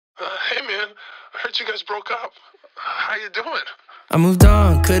Hey man, I heard you guys broke up. How you doing? I moved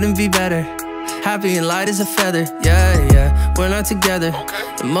on, couldn't be better. Happy and light as a feather, yeah, we're not together.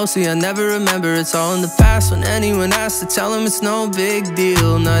 Okay. And mostly I never remember, it's all in the past. When anyone asks to tell them it's no big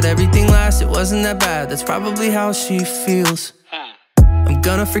deal. Not everything lasts, it wasn't that bad. That's probably how she feels. I'm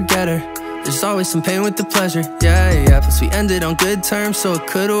gonna forget her. There's always some pain with the pleasure, yeah. Plus we ended on good terms, so it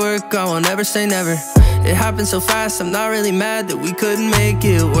could work. I won't ever say never. It happened so fast, I'm not really mad that we couldn't make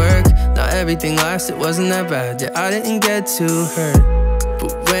it work. Not everything lasts, it wasn't that bad. Yeah, I didn't get too hurt.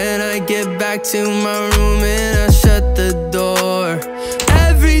 But when I get back to my room and I shut the door,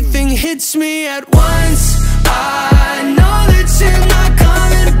 everything hits me at once. I know that you're not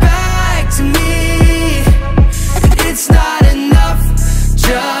coming back to me, and it's not enough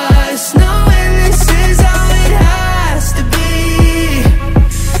just knowing this is how it has to be.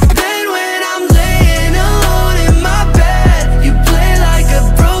 Then when I'm laying alone in my bed, you play like a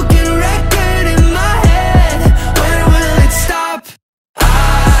broken record in my head. When will it stop? I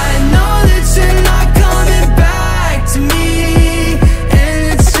know that you're not coming back to me,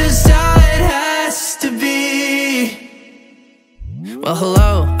 and it's just how it has to be. Well,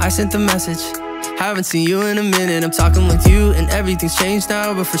 hello, I sent the message. Haven't seen you in a minute, I'm talking with you and everything's changed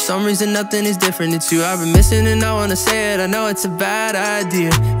now, but for some reason nothing is different. It's you I've been missing and I wanna say it. I know it's a bad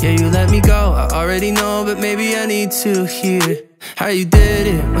idea. Yeah, you let me go, I already know, but maybe I need to hear how you did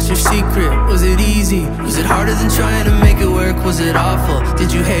it. What's your secret? Was it easy? Was it harder than trying to make it work? Was it awful?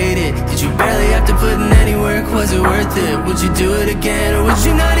 Did you hate it? Did you barely have to put in any work? Was it worth it? Would you do it again, or would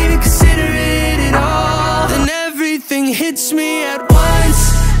you not even consider it at all? Then everything hits me at